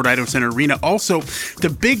at the Ford Idaho Center Arena. Also, the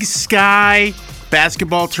Big Sky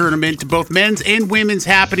basketball tournament, both men's and women's,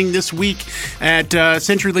 happening this week at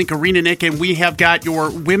CenturyLink Arena, Nick, and we have got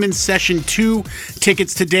your women's session 2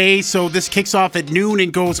 tickets today. So this kicks off at noon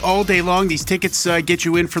and goes all day long. These tickets get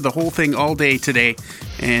you in for the whole thing all day today,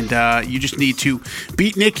 and you just need to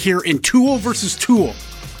beat Nick here in Tool versus Tool.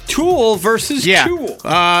 Tool versus Tool.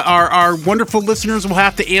 Our wonderful listeners will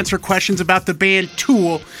have to answer questions about the band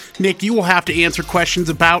Tool. Nick, you will have to answer questions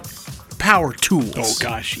about power tools. Oh,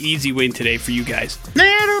 gosh. Easy win today for you guys.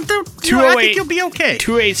 I think you'll be okay.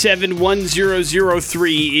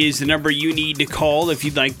 287-1003 is the number you need to call if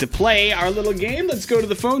you'd like to play our little game. Let's go to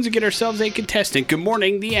the phones and get ourselves a contestant. Good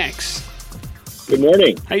morning, the X. Good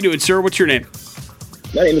morning. How you doing, sir? What's your name?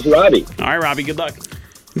 My name is Robbie. All right, Robbie, good luck.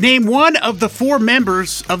 Name one of the 4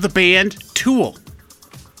 members of the band Tool.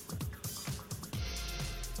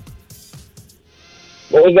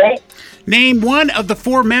 What was that? Name one of the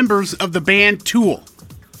 4 members of the band Tool.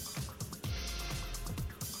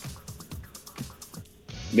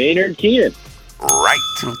 Maynard Keenan. Right.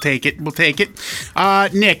 We'll take it.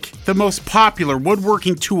 Nick, the most popular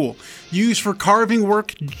woodworking tool used for carving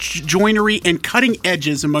work, joinery, and cutting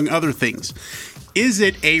edges, among other things. Is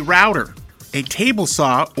it a router, a table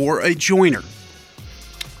saw, or a joiner?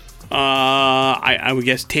 I would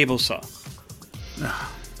guess table saw.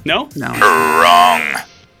 No. No? Wrong.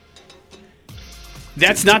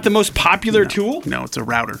 That's not the most popular tool? No, it's a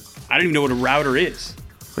router. I don't even know what a router is.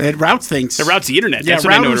 It routes things. It routes the internet. Yeah, That's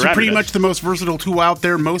what I know what routers a router are pretty does. much the most versatile tool out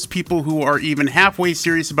there. Most people who are even halfway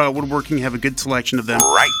serious about woodworking have a good selection of them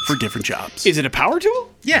for different jobs. Is it a power tool?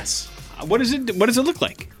 Yes. What is it? What does it look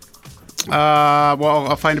like? Well,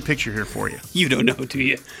 I'll find a picture here for you. You don't know, do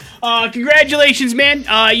you? Congratulations, man.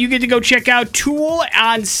 You get to go check out Tool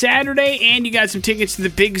on Saturday, and you got some tickets to the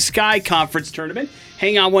Big Sky Conference Tournament.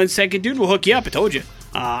 Hang on one second, dude. We'll hook you up. I told you.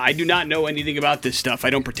 I do not know anything about this stuff. I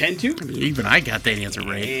don't pretend to. Even I got that answer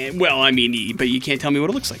right. But you can't tell me what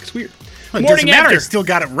it looks like. It's weird. Well, it doesn't matter. I still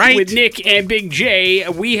got it right. With Nick and Big J,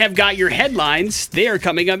 we have got your headlines. They are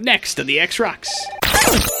coming up next on the X Rocks.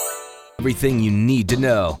 Everything you need to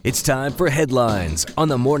know. It's time for headlines on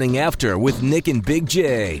the Morning After with Nick and Big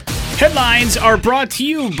J. Headlines are brought to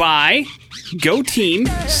you by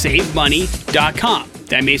GoTeamSaveMoney.com.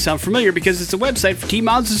 That may sound familiar because it's a website for Team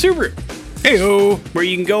Mazda Subaru. Heyo. Where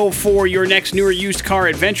you can go for your next new or used car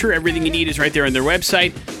adventure. Everything you need is right there on their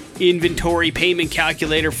website. Inventory, payment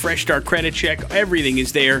calculator, fresh start credit check, everything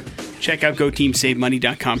is there. Check out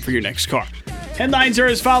GoTeamSaveMoney.com for your next car. Headlines are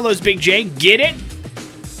as follows, Big J. Get it?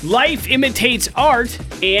 Life imitates art,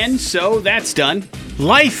 and so that's done.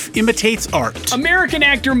 Life imitates art. American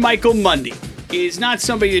actor Michael Mundy is not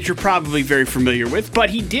somebody that you're probably very familiar with, but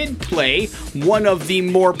he did play one of the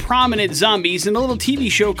more prominent zombies in a little TV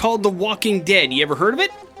show called The Walking Dead. You ever heard of it?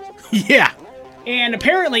 Yeah. And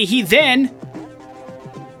apparently he then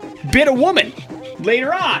bit a woman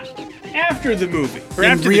later on, after the movie. Or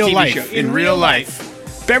in after real the TV life. show. In real life.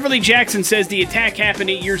 Beverly Jackson says the attack happened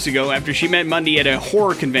 8 years ago after she met Mundy at a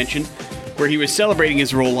horror convention where he was celebrating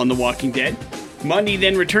his role on The Walking Dead. Mundy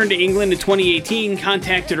then returned to England in 2018,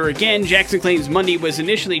 contacted her again. Jackson claims Mundy was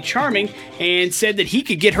initially charming and said that he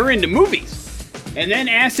could get her into movies, and then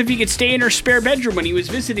asked if he could stay in her spare bedroom when he was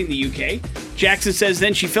visiting the UK. Jackson says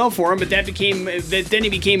then she fell for him, but then he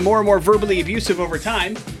became more and more verbally abusive over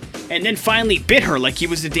time, and then finally bit her like he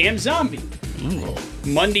was a damn zombie. Ooh.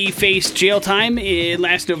 Mundy faced jail time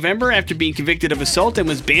last November after being convicted of assault and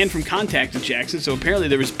was banned from contact with Jackson, so apparently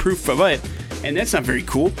there was proof of it. And that's not very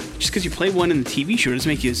cool. Just because you play one in the TV show doesn't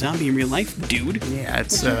make you a zombie in real life, dude. Yeah,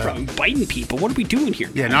 it's... What's your problem? Biting people. What are we doing here?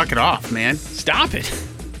 Yeah, knock it off, man. Stop it.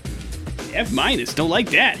 F-. Don't like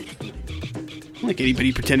that. Don't like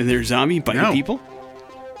anybody pretending they're a zombie biting people.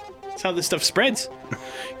 That's how this stuff spreads.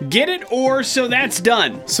 Get it? Or so that's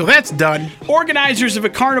done. So that's done. Organizers of a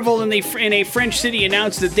carnival in a French city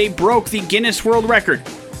announced that they broke the Guinness World Record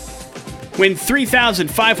when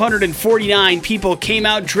 3,549 people came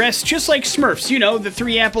out dressed just like Smurfs. You know, the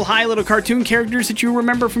 3 apple high little cartoon characters that you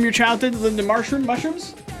remember from your childhood, the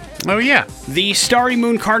mushrooms? Oh, yeah. The Starry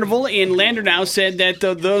Moon Carnival in Landernau said that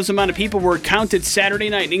those amount of people were counted Saturday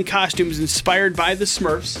night in costumes inspired by the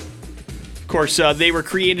Smurfs. Of course, they were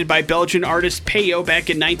created by Belgian artist Peyo back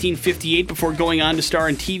in 1958 before going on to star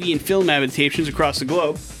in TV and film adaptations across the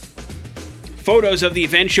globe. Photos of the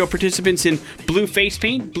event show participants in blue face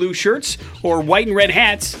paint, blue shirts, or white and red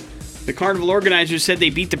hats. The carnival organizers said they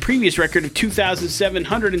beat the previous record of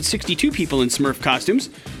 2,762 people in Smurf costumes,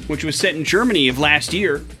 which was set in Germany of last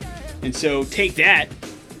year. And so take that.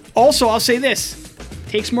 Also, I'll say this.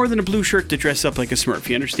 Takes more than a blue shirt to dress up like a Smurf,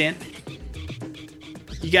 you understand?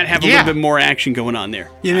 You gotta have a little bit more action going on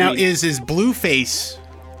there. You know, is his blue face,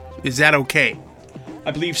 is that okay?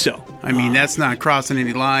 I believe so. I mean, that's not crossing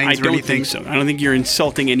any lines or anything. I don't think so. I don't think you're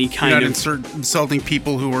insulting any kind of... You're not insulting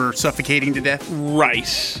people who are suffocating to death?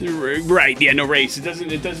 Right. Yeah, no race. It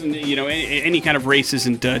doesn't, you know, any kind of race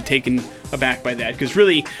isn't taken aback by that. Because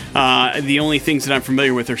really, the only things that I'm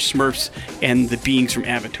familiar with are Smurfs and the beings from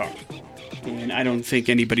Avatar. And I don't think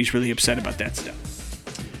anybody's really upset about that stuff.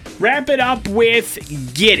 Wrap it up with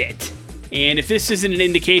Get It. And if this isn't an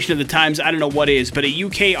indication of the times, I don't know what is, but a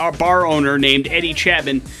UK bar owner named Eddie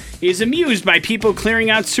Chapman is amused by people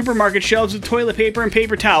clearing out supermarket shelves of toilet paper and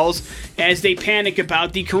paper towels as they panic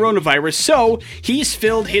about the coronavirus. So he's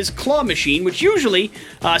filled his claw machine, which usually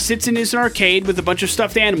sits in his arcade with a bunch of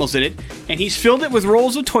stuffed animals in it, and he's filled it with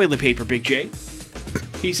rolls of toilet paper, Big J.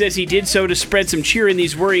 He says he did so to spread some cheer in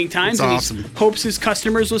these worrying times, That's and awesome. he hopes his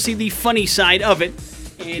customers will see the funny side of it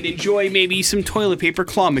and enjoy maybe some toilet paper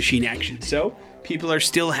claw machine action. So, people are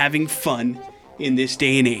still having fun in this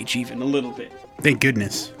day and age, even a little bit. Thank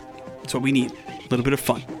goodness. That's what we need, a little bit of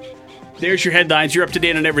fun. There's your headlines. You're up to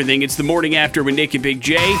date on everything. It's the morning after with Nick and Big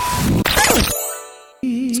J.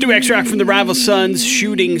 It's new X-Rock from the Rival Sons.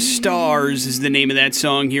 Shooting Stars is the name of that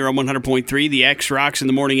song here on 100.3. The X-Rocks in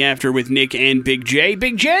the morning after with Nick and Big J.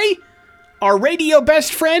 Big J? Our radio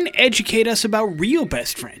best friend, educate us about real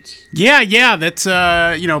best friends. Yeah, that's,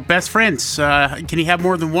 best friends. Can you have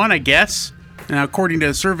more than one, I guess? Now, according to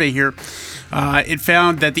a survey here, it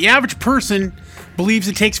found that the average person believes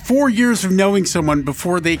it takes 4 years of knowing someone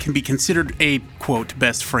before they can be considered a, quote,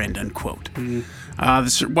 best friend, unquote.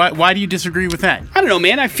 Why do you disagree with that? I don't know,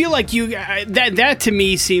 man. I feel like that to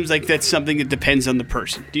me seems like that's something that depends on the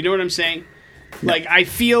person. Do you know what I'm saying? No. Like, I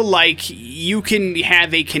feel like you can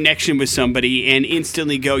have a connection with somebody and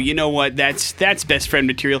instantly go, you know what, that's best friend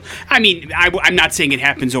material. I mean, I'm not saying it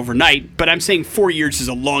happens overnight, but I'm saying 4 years is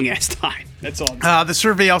a long-ass time. That's all. The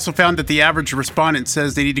survey also found that the average respondent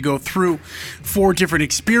says they need to go through 4 different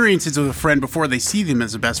experiences with a friend before they see them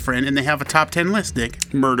as a best friend, and they have a top 10 list,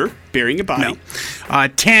 Nick. Murder, burying a body. No.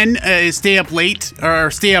 10 is stay up late, or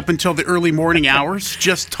stay up until the early morning hours,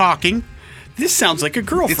 just talking. This sounds like a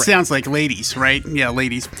girlfriend. It sounds like ladies, right? Yeah,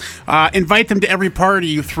 ladies. Invite them to every party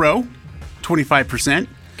you throw, 25%.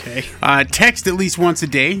 Okay. Text at least once a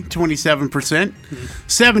day, 27%. Mm-hmm.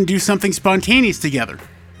 7, do something spontaneous together,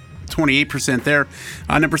 28% there.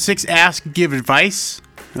 Number 6, ask, give advice.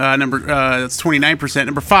 That's 29%.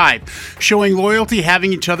 Number 5, showing loyalty,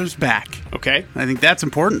 having each other's back. Okay. I think that's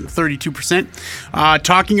important, 32%.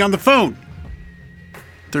 Talking on the phone,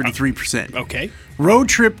 33%. Okay. Road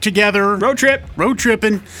trip together. Road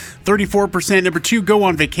tripping, 34%. Number 2, go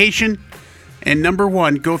on vacation. And number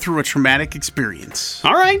 1, go through a traumatic experience.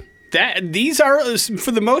 All right. These are,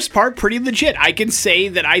 for the most part, pretty legit. I can say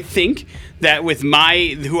that I think that with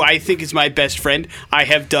who I think is my best friend, I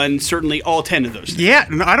have done certainly all 10 of those things. Yeah,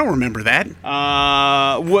 no, I don't remember that.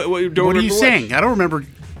 What are you saying? I don't remember.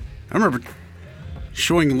 I remember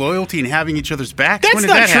Showing loyalty and having each other's backs. That's when did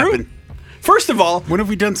not that true. happen? First of all, When have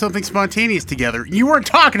we done something spontaneous together? You weren't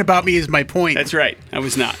talking about me, is my point. that's right. I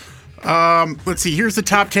was not. Let's see. Here's the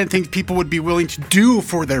top 10 things people would be willing to do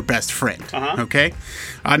for their best friend. Okay.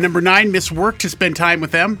 Number 9, miss work to spend time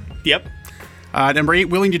with them. Yep. Number 8,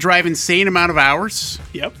 willing to drive insane amount of hours.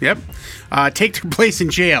 Yep. Yep. Take their place in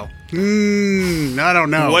jail. I don't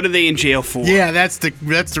know. What are they in jail for? Yeah, that's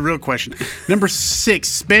the real question. Number 6,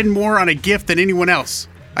 spend more on a gift than anyone else.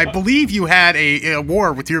 I believe you had a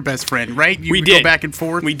war with your best friend, right? You We would did. go back and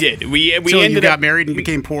forth. We did. We Until ended you got up married and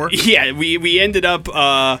became poor. Yeah, we ended up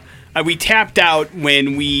we tapped out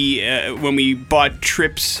when we bought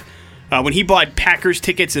trips. When he bought Packers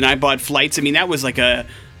tickets and I bought flights. I mean, that was like a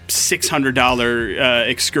 $600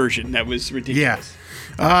 excursion. That was ridiculous.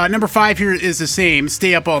 Yeah. Number 5 here is the same.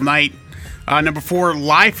 Stay up all night. Number 4,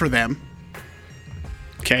 lie for them.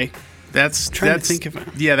 Okay. That's Trying to think of it.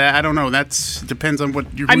 Yeah, I don't know. That's depends on what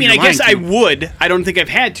you're. I mean, I you're guess I lying to. would. I don't think I've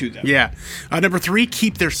had to though. Yeah. Number 3,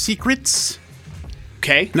 keep their secrets.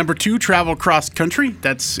 Okay. Number 2, travel cross country.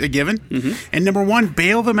 That's a given. Mm-hmm. And number 1,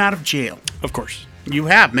 bail them out of jail. Of course. You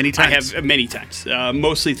have many I times. have many times.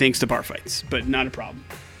 Mostly thanks to bar fights, but not a problem.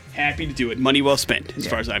 Happy to do it. Money well spent, as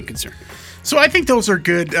far as I'm concerned. So I think those are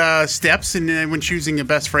good steps, and when choosing a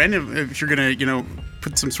best friend, if you're gonna,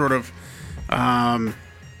 put some sort of, I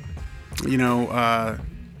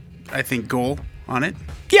think goal on it.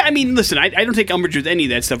 Yeah, I mean, listen, I don't take umbrage with any of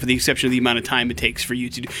that stuff, with the exception of the amount of time it takes for you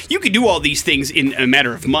to do. You could do all these things in a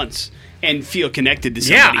matter of months and feel connected to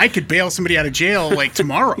somebody. Yeah, I could bail somebody out of jail like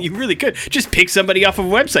tomorrow. You really could. Just pick somebody off of a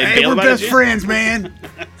website. Hey, bail we're them out of best jail. friends, man.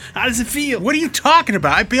 How does it feel? What are you talking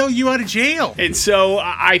about? I bail you out of jail. And so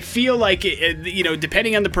I feel like,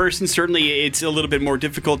 depending on the person, certainly it's a little bit more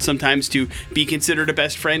difficult sometimes to be considered a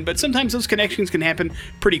best friend, but sometimes those connections can happen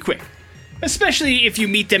pretty quick. Especially if you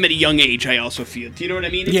meet them at a young age, I also feel. Do you know what I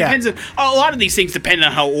mean? It Yeah. depends on, a lot of these things depend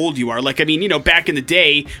on how old you are. Like, I mean, back in the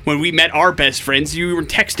day when we met our best friends, you were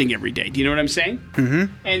texting every day. Do you know what I'm saying? Mm-hmm.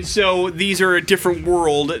 And so these are a different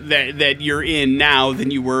world that you're in now than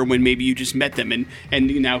you were when maybe you just met them and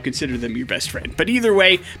you now consider them your best friend. But either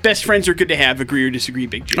way, best friends are good to have, agree or disagree,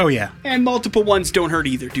 Big J. Oh, yeah. And multiple ones don't hurt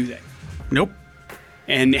either, do they? Nope.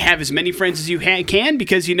 And have as many friends as you can,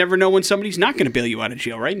 because you never know when somebody's not going to bail you out of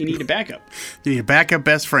jail, right? You need a backup. You need a backup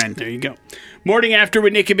best friend. There you go. Morning After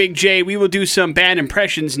with Nick and Big J. We will do some bad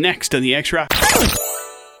impressions next on the X-Rock.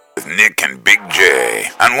 With Nick and Big J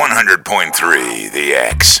on 100.3 The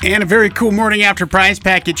X. And a very cool morning after prize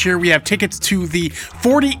package here. We have tickets to the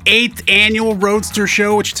 48th annual Roadster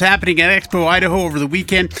Show, which is happening at Expo, Idaho over the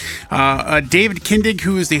weekend. David Kindig,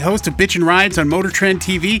 who is the host of Bitchin' Rides on Motor Trend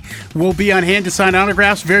TV, will be on hand to sign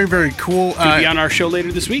autographs. Very, very cool. He'll be on our show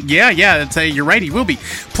later this week. Yeah, that's you're right. He will be.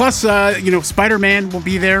 Plus, Spider-Man will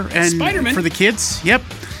be there, and Spider-Man? for the kids. Yep.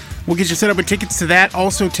 We'll get you set up with tickets to that.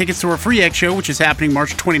 Also, tickets to our Free X Show, which is happening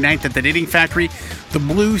March 29th at the Knitting Factory. The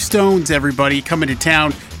Blue Stones, everybody, coming to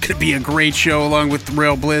town. Could be a great show, along with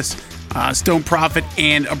Rail Bliss, Stone Prophet,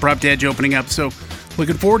 and Abrupt Edge opening up. So,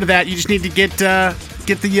 looking forward to that. You just need to get the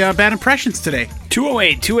bad impressions today.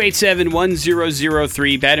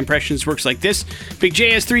 208-287-1003. Bad Impressions works like this. Big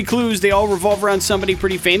J has 3 clues. They all revolve around somebody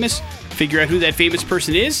pretty famous. Figure out who that famous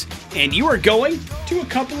person is, and you are going to a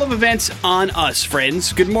couple of events on us,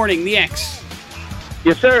 friends. Good morning, the X.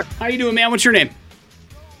 Yes, sir. How you doing, man? What's your name?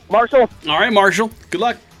 Marshall. All right, Marshall. Good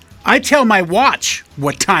luck. I tell my watch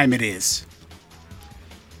what time it is.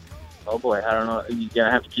 Oh, boy. I don't know. You're going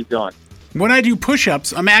to have to keep going. When I do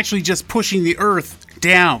push-ups, I'm actually just pushing the earth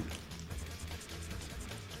down.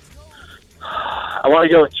 I want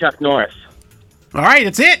to go with Chuck Norris. All right,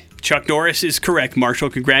 that's it. Chuck Norris is correct,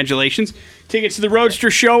 Marshall. Congratulations. Tickets to the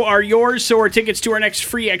Roadster Show are yours, so are tickets to our next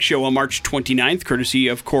Free X Show on March 29th, courtesy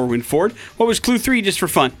of Corwin Ford. What was clue 3, just for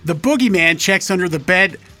fun? The boogeyman checks under the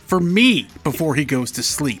bed for me before he goes to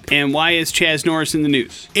sleep. And why is Chaz Norris in the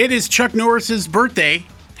news? It is Chuck Norris's birthday.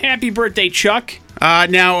 Happy birthday, Chuck.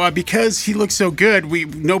 Now, because he looks so good,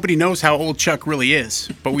 nobody knows how old Chuck really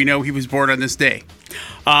is, but we know he was born on this day.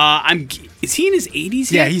 Is he in his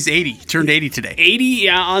 80s Yeah, yet? he's 80. Turned 80 today. 80?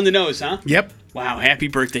 Yeah, on the nose, huh? Yep. Wow, happy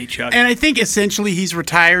birthday, Chuck. And I think essentially he's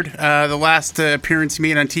retired. The last appearance he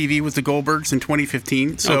made on TV was the Goldbergs in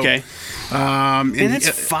 2015. So, Okay. And that's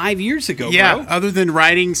 5 years ago, yeah, bro. other than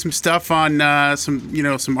writing some stuff on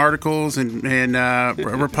some articles and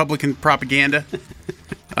Republican propaganda,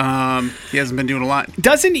 he hasn't been doing a lot.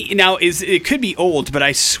 Doesn't he? Now, it could be old, but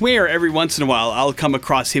I swear every once in a while I'll come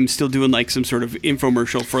across him still doing like some sort of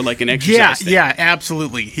infomercial for like an exercise thing. Yeah,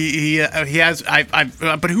 absolutely. He has.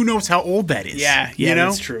 But who knows how old that is? Yeah, you know?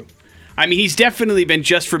 that's true. I mean, he's definitely been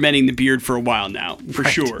just fermenting the beard for a while now, for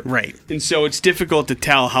sure. Right. And so it's difficult to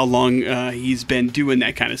tell how long he's been doing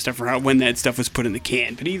that kind of stuff or when that stuff was put in the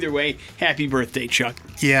can. But either way, happy birthday, Chuck.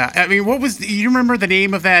 Yeah. I mean, you remember the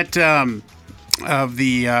name of that, of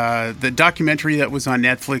the documentary that was on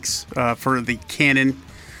Netflix for the Canon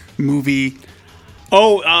movie?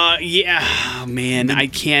 Oh, yeah. Oh, man, I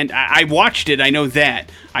can't. I watched it. I know that.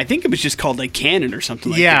 I think it was just called like Canon or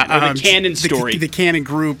something like that. Or the Canon story. The Canon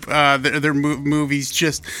group, their movies,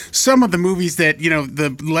 just some of the movies that,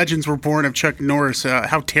 the legends were born of Chuck Norris,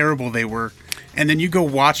 how terrible they were. And then you go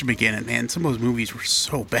watch them again, and man, some of those movies were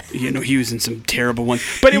so bad. He was in some terrible ones.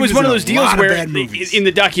 But it was one of those deals where in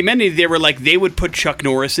the documentary they were like they would put Chuck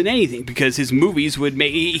Norris in anything because his movies would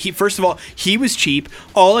make. First of all, he was cheap.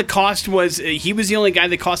 All it cost was he was the only guy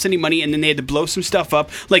that cost any money, and then they had to blow some stuff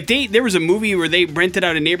up. Like there was a movie where they rented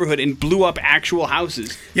out a neighborhood and blew up actual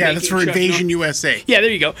houses. Yeah, that's for Invasion USA. Yeah, there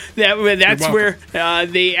you go. That's where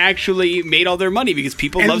they actually made all their money because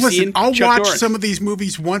people love seeing I'll Chuck watch Norris. some of these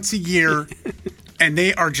movies once a year. And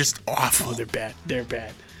they are just awful. Oh, they're bad. They're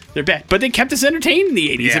bad. But they kept us entertained in the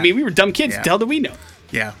 80s. Yeah. I mean, we were dumb kids. Yeah. The hell do we know?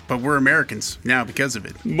 Yeah, but we're Americans now because of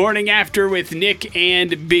it. Morning After with Nick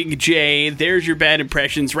and Big J. There's your bad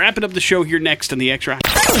impressions. Wrapping up the show here next on the X-Rock.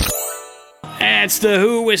 That's The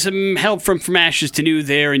Who with some help from Ashes to New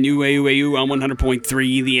there and New AU on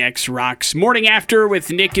 100.3 The X-Rocks. Morning After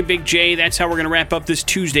with Nick and Big J. That's how we're going to wrap up this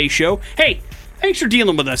Tuesday show. Hey, thanks for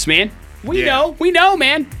dealing with us, man. We know,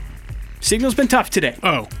 man. Signal's been tough today.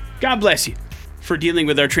 Oh. God bless you for dealing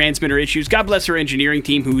with our transmitter issues. God bless our engineering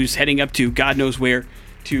team who's heading up to God knows where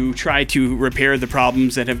to try to repair the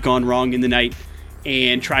problems that have gone wrong in the night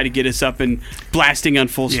and try to get us up and blasting on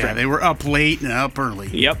full strength. Yeah, they were up late and up early.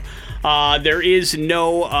 Yep. There is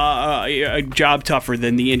no a job tougher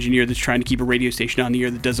than the engineer that's trying to keep a radio station on the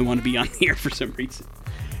air that doesn't want to be on the air for some reason.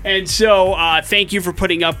 And so thank you for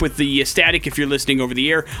putting up with the static if you're listening over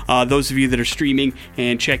the air. Those of you that are streaming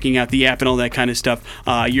and checking out the app and all that kind of stuff,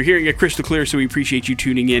 you're hearing it crystal clear, so we appreciate you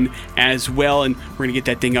tuning in as well. And we're going to get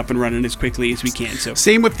that thing up and running as quickly as we can. So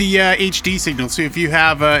same with the HD signal. So if you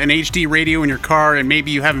have an HD radio in your car and maybe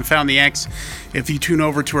you haven't found the X, if you tune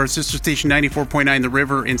over to our sister station 94.9 The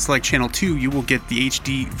River and select channel 2, you will get the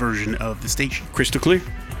HD version of the station. Crystal clear.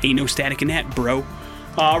 Ain't no static in that, bro.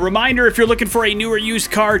 Reminder, if you're looking for a new or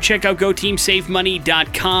used car, check out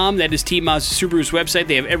GoTeamSaveMoney.com. That is Team Mazda Subaru's website.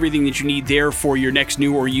 They have everything that you need there for your next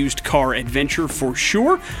new or used car adventure for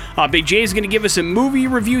sure. Big J is going to give us a movie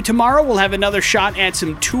review tomorrow. We'll have another shot at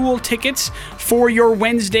some Tool tickets for your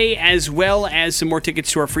Wednesday, as well as some more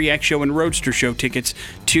tickets to our Free X Show and Roadster Show tickets,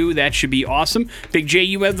 too. That should be awesome. Big J,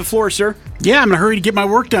 you have the floor, sir. Yeah, I'm in a hurry to get my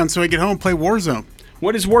work done so I get home and play Warzone.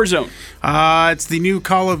 What is Warzone? It's the new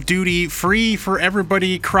Call of Duty free for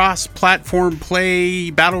everybody cross-platform play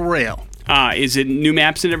battle royale. Is it new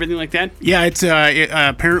maps and everything like that? Yeah, it's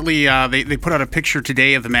apparently they put out a picture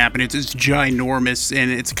today of the map, and it's ginormous, and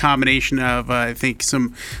it's a combination of I think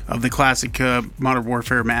some of the classic Modern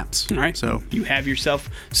Warfare maps. All right, so you have yourself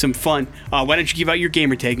some fun. Why don't you give out your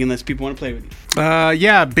gamer tag unless people want to play with you?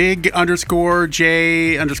 Yeah, big_J_X-Man.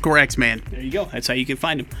 There you go. That's how you can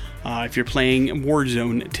find him if you're playing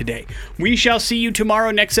Warzone today. We shall see you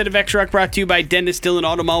tomorrow. Next set of X-Rock brought to you by Dennis Dillon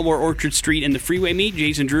Auto Mall, where Orchard Street and the freeway meet.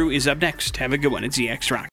 Jason Drew is up next. Have a good one. It's the X-Rock.